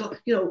 what does God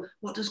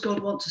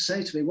want to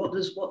say to me? What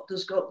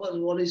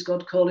is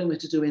God calling me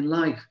to do in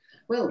life?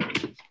 Well,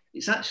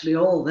 it's actually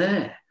all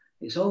there.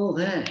 It's all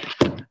there.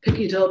 Pick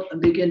it up and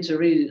begin to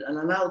read it and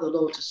allow the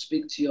Lord to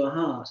speak to your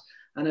heart.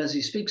 And as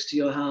he speaks to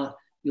your heart,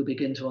 you'll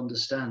begin to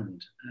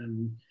understand.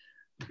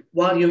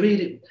 While you read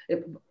it,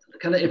 if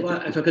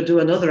I could do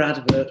another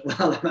advert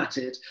while I'm at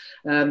it,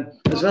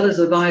 as well as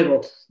the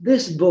Bible,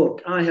 this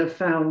book I have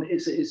found,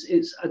 it's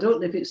I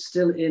don't know if it's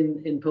still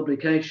in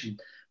publication,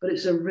 but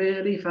it's a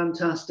really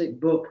fantastic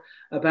book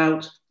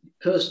about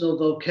personal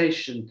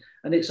vocation.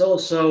 And it's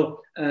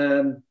also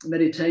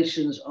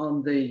meditations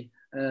on the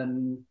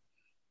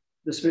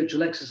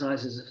spiritual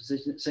exercises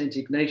of St.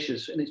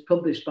 Ignatius, and it's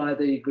published by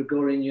the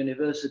Gregorian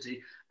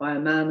University by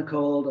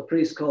a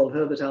priest called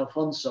Herbert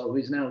Alfonso, who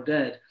is now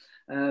dead.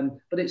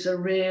 But it's a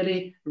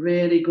really,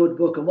 really good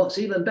book. And what's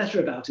even better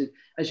about it,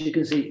 as you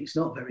can see, it's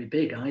not very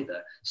big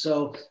either.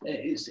 So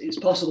it's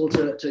possible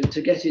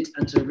to get it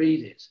and to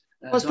read it.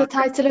 What's the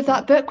title of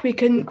that book? We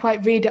couldn't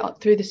quite read it up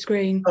through the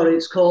screen. Oh,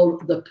 it's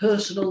called The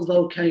Personal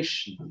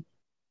Vocation.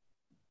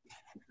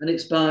 And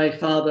it's by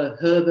Father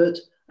Herbert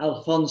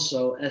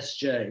Alfonso,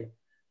 S.J.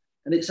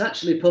 And it's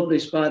actually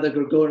published by the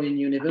Gregorian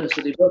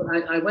University. But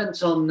I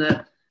went on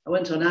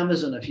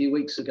Amazon a few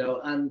weeks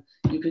ago, and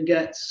you can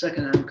get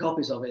secondhand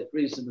copies of it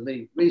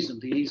reasonably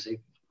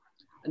easy.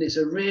 And it's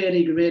a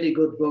really, really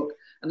good book.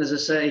 And as I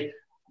say,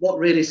 what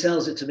really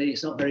sells it to me,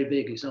 it's not very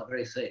big, it's not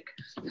very thick.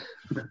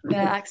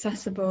 Yeah,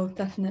 accessible,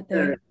 definitely.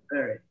 Very,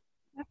 very.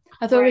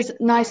 I thought it was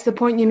nice, the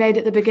point you made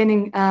at the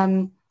beginning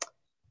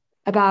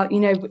about,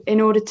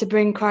 in order to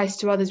bring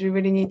Christ to others, we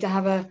really need to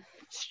have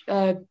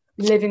a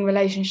living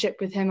relationship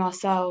with him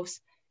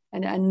ourselves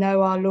and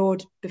know our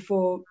Lord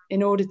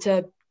in order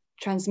to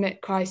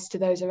transmit Christ to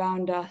those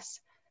around us.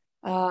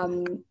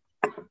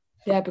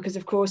 Because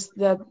of course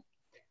the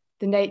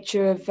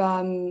nature of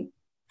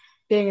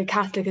being a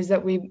Catholic is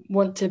that we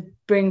want to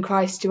bring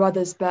Christ to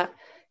others, but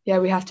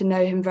we have to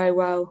know him very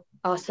well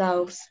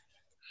ourselves.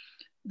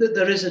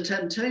 There is a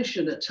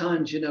temptation at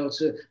times,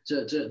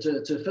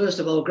 to first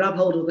of all grab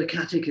hold of the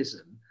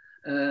catechism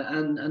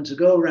and to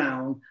go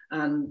around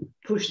and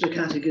push the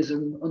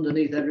catechism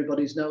underneath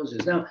everybody's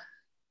noses. Now,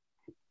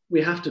 we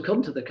have to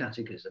come to the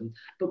catechism,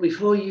 but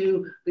before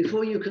you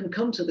can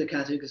come to the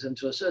catechism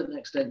to a certain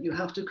extent, you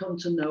have to come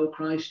to know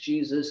Christ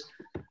Jesus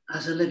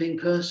as a living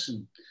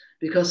person,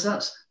 because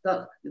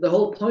the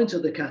whole point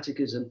of the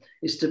catechism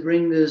is to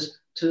bring us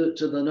to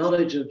the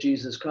knowledge of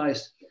Jesus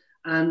Christ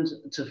and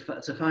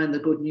to find the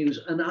good news.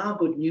 And our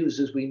good news,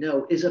 as we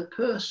know, is a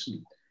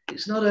person.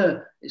 It's not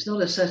a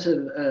set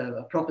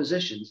of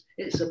propositions.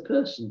 It's a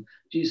person,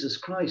 Jesus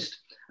Christ,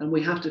 and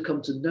we have to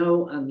come to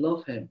know and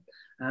love him.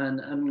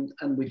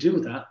 And we do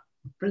that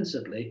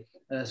principally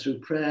through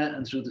prayer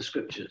and through the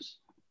scriptures.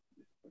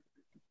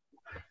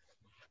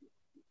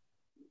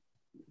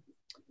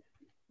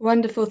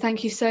 Wonderful.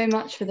 Thank you so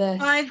much for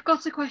this. I've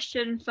got a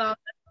question, Father.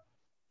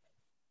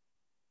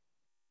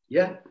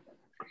 Yeah.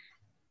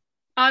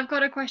 I've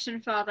got a question,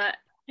 Father.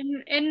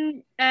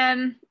 In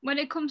when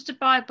it comes to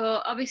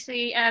Bible,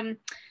 obviously, I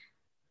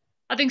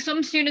think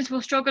some students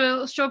will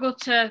struggle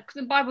to, because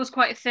the Bible's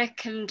quite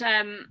thick, and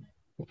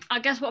I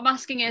guess what I'm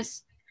asking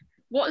is,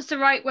 what's the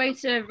right way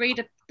to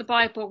read the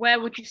Bible? Where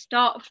would you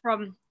start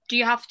from? Do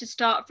you have to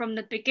start from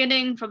the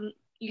beginning, from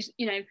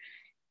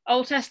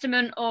Old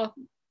Testament, or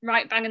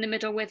right bang in the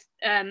middle with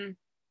the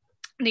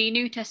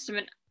New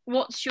Testament?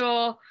 What's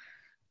your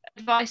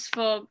advice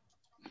for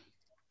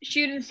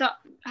students that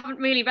haven't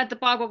really read the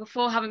Bible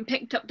before, haven't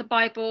picked up the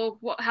Bible?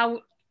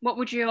 What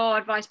would your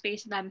advice be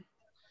to them?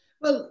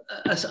 Well,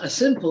 a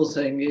simple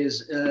thing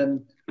is,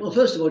 well,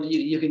 first of all,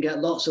 you can get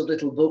lots of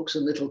little books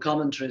and little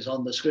commentaries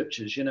on the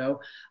scriptures, and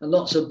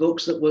lots of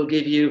books that will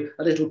give you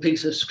a little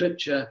piece of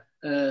scripture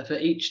for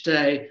each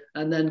day,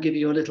 and then give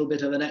you a little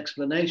bit of an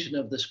explanation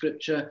of the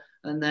scripture,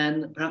 and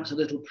then perhaps a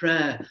little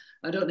prayer.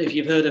 I don't know if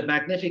you've heard of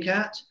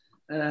Magnificat.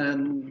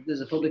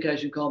 There's a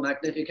publication called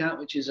Magnificat,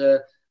 which is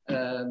a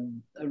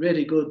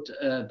really good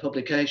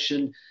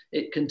publication.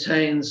 It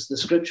contains the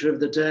scripture of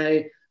the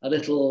day, a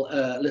little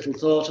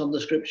thought on the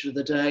scripture of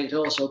the day. It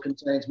also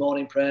contains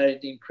morning prayer,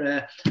 evening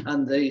prayer,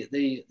 and the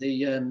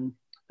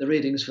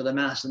readings for the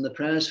Mass and the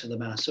prayers for the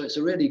Mass. So it's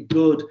a really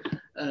good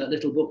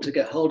little book to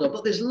get hold of.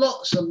 But there's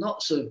lots and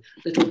lots of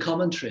little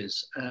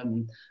commentaries.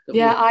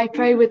 I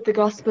Pray with the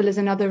Gospel is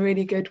another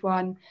really good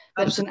one.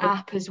 That's an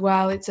app as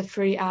well. It's a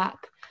free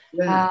app.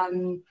 Yeah.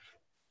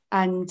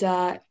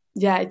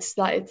 It's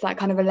that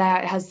kind of a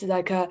layout. It has it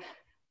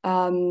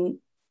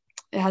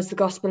has the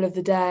Gospel of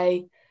the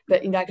day,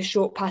 but like a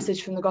short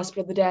passage from the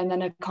Gospel of the day, and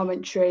then a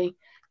commentary.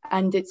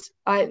 And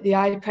the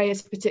I Pray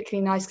is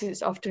particularly nice because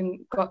it's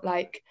often got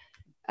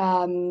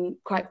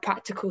quite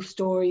practical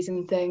stories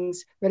and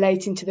things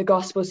relating to the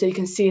Gospel, so you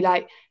can see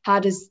how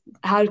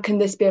can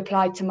this be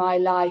applied to my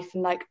life,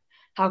 and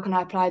how can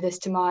I apply this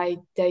to my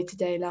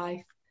day-to-day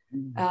life.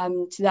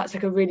 So that's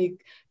a really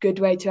good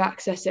way to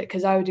access it,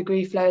 because I would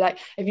agree, Flo,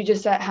 if you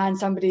just hand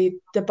somebody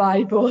the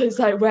Bible, it's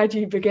where do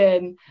you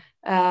begin?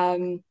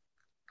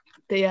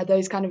 But yeah,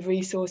 those kind of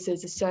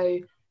resources are so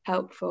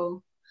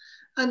helpful.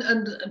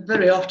 And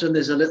very often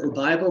there's a little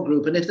Bible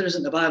group, and if there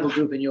isn't a Bible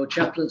group in your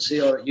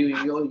chaplaincy or at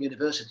your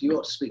university, you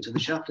ought to speak to the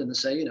chaplain and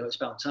say, it's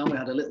about time we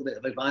had a little bit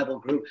of a Bible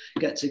group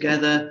get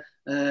together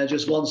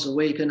just once a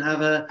week and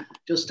have a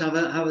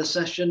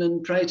session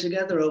and pray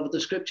together over the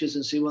scriptures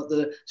and see what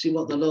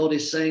the Lord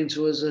is saying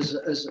to us as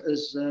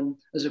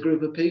a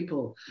group of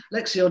people.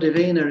 Lectio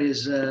Divina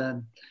is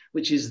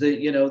which is the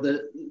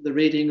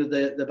reading of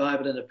the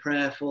Bible in a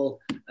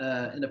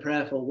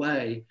prayerful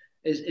way.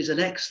 Is an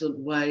excellent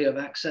way of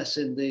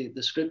accessing the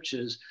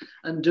scriptures,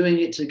 and doing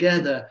it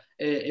together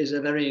is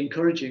a very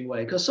encouraging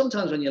way, because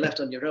sometimes when you're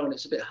left on your own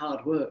it's a bit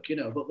hard work,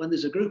 but when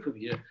there's a group of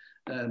you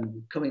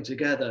coming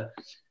together,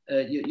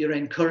 you're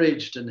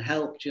encouraged and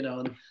helped,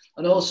 and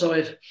also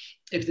if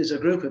there's a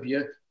group of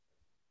you,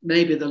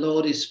 maybe the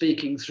Lord is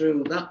speaking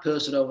through that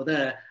person over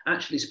there,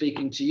 actually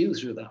speaking to you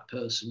through that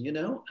person,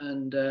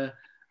 and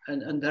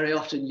very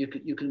often you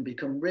can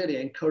become really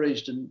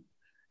encouraged and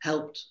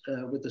helped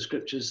with the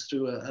scriptures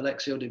through a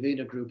Lectio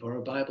Divina group or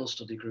a Bible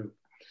study group.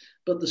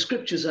 But the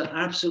scriptures are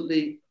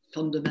absolutely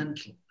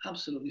fundamental.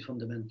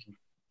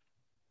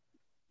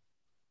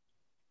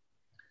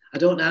 I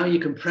don't know how you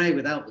can pray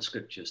without the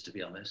scriptures, to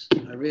be honest.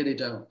 I really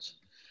don't.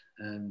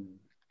 And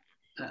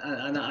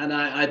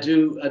I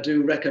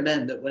do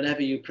recommend that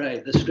whenever you pray,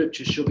 the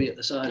scriptures should be at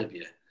the side of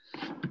you.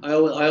 I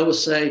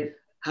always say,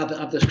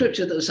 have the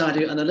scripture at the side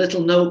of you and a little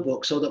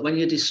notebook, so that when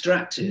you're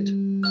distracted,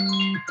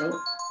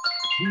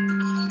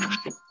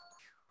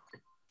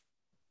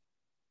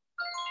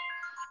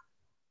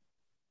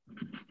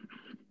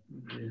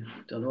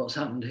 don't know what's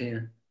happened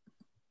here.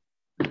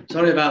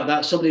 Sorry about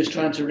that. Somebody's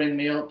trying to ring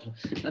me up,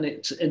 and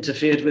it's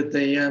interfered with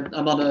the.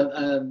 I'm on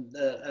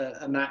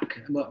a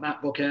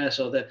MacBook Air,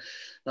 so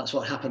that's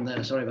what happened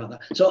there. Sorry about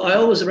that. So I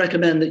always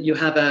recommend that you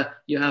have the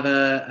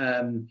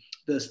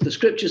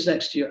scriptures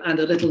next to you and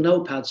a little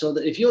notepad, so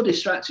that if you're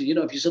distracted,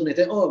 if you suddenly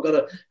think, I've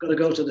got to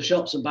go to the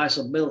shops and buy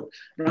some milk,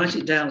 write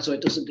it down so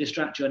it doesn't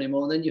distract you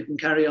anymore. And then you can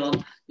carry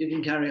on. You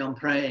can carry on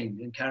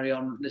praying and carry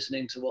on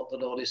listening to what the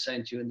Lord is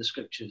saying to you in the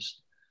scriptures.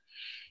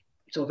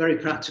 So a very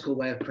practical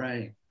way of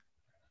praying.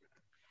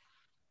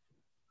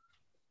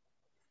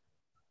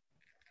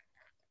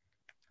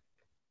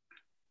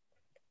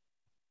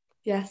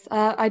 Yes,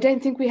 I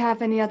don't think we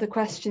have any other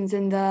questions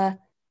in the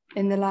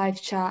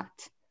live chat,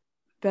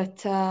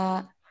 but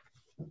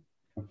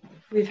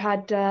we've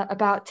had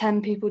about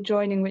 10 people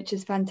joining, which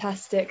is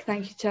fantastic.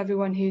 Thank you to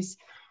everyone who's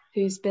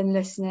been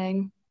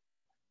listening.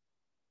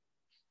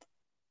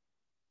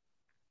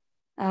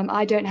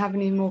 I don't have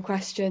any more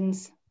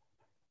questions.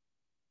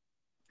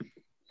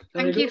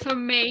 Thank you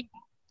from me.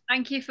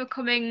 Thank you for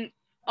coming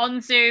on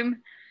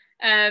Zoom.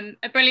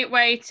 A brilliant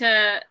way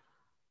to.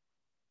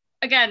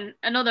 Again,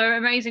 another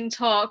amazing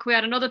talk. We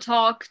had another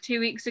talk 2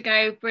 weeks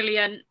ago.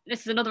 Brilliant. This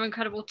is another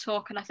incredible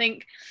talk. And I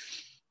think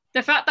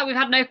the fact that we've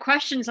had no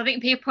questions, I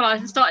think people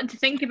are starting to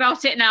think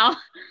about it now.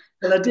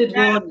 Well, I did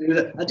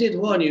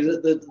warn you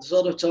that the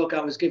sort of talk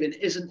I was giving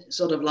isn't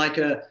sort of like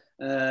a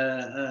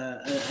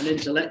an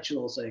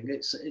intellectual thing.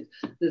 It's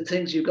the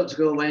things you've got to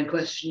go away and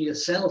question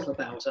yourself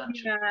about,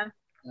 actually.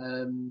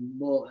 Yeah.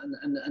 More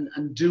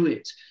and do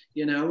it.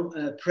 You know,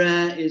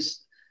 prayer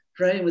is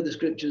praying with the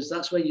scriptures.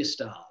 That's where you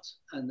start,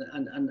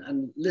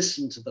 and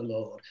listen to the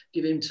Lord.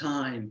 Give him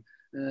time.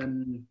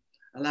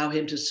 Allow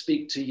him to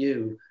speak to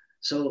you.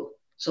 So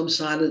some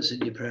silence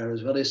in your prayer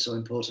as well is so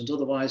important.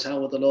 Otherwise, how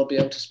will the Lord be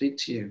able to speak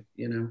to you?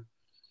 You know,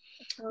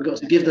 we've got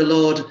to give the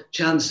Lord a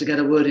chance to get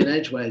a word in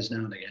edgeways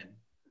now and again.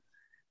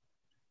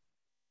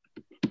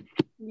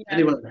 Yeah.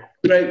 Anyway,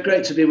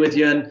 great to be with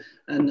you,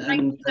 and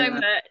thank you so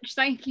much.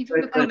 Thank you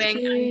for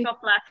coming, and God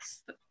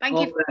bless. Thank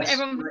you for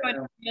everyone for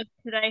joining us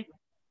today.